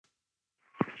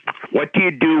What do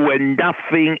you do when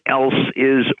nothing else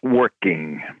is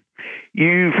working?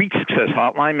 You've reached Success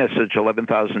Hotline, message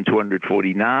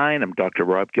 11,249. I'm Dr.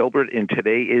 Rob Gilbert, and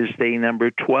today is day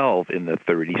number 12 in the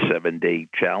 37-day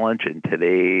challenge, and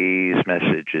today's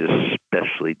message is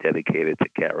specially dedicated to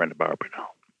Karen Barbanel.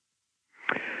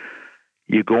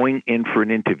 You're going in for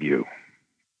an interview,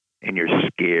 and you're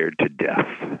scared to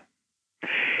death.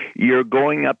 You're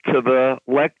going up to the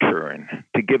lectern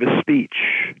to give a speech,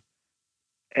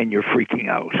 and you're freaking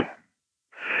out.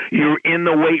 You're in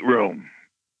the weight room,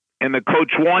 and the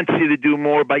coach wants you to do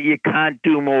more, but you can't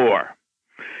do more.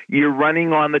 You're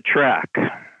running on the track,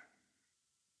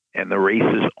 and the race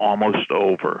is almost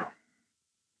over,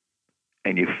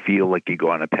 and you feel like you're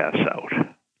going to pass out.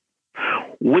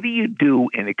 What do you do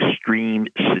in extreme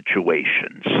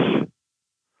situations?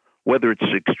 Whether it's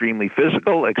extremely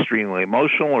physical, extremely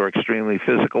emotional, or extremely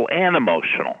physical and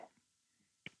emotional.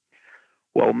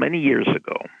 Well, many years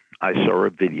ago, I saw a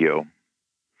video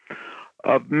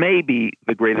of maybe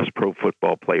the greatest pro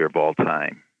football player of all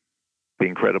time, the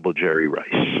incredible Jerry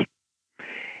Rice.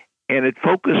 And it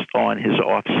focused on his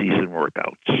off-season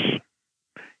workouts.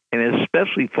 And it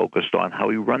especially focused on how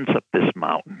he runs up this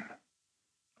mountain.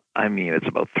 I mean, it's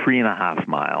about 3.5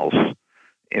 miles,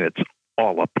 and it's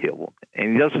all uphill.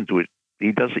 And he doesn't do it,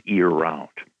 he does it year-round.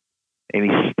 And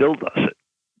he still does it.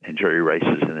 And Jerry Rice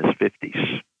is in his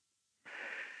 50s.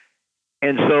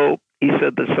 And so he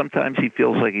said that sometimes he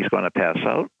feels like he's going to pass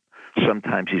out.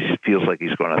 Sometimes he feels like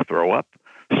he's going to throw up.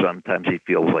 Sometimes he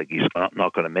feels like he's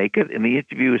not going to make it. And the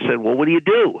interviewer said, well, what do you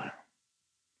do?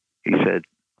 He said,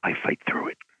 I fight through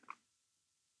it.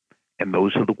 And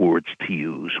those are the words to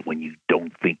use when you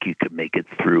don't think you can make it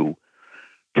through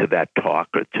to that talk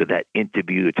or to that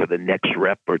interview, to the next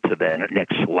rep or to the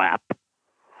next lap,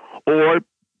 or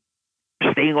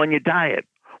staying on your diet.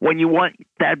 When you want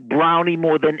that brownie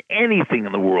more than anything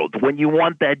in the world, when you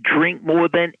want that drink more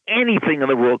than anything in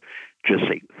the world, just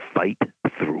say, fight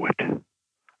through it.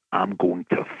 I'm going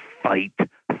to fight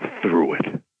through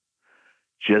it.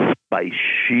 Just by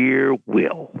sheer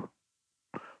will,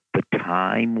 the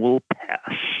time will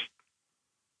pass.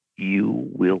 You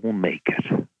will make it.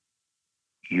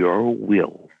 Your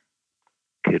will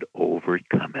could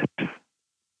overcome it.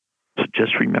 So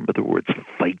just remember the words,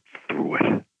 fight through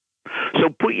it. So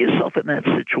put yourself in that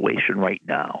situation right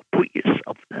now. Put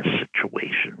yourself in that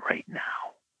situation right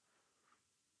now.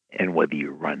 And whether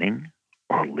you're running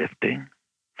or lifting,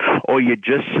 or you're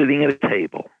just sitting at a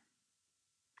table,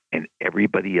 and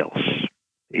everybody else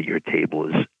at your table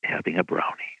is having a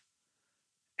brownie,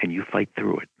 and you fight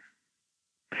through it.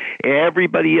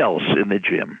 Everybody else in the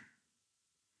gym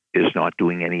is not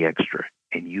doing any extra,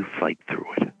 and you fight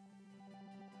through it.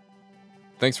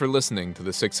 Thanks for listening to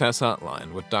the Success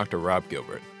Hotline with Dr. Rob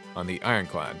Gilbert on the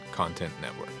Ironclad Content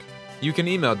Network. You can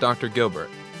email Dr. Gilbert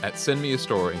at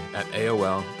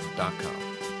sendmeastory@aol.com.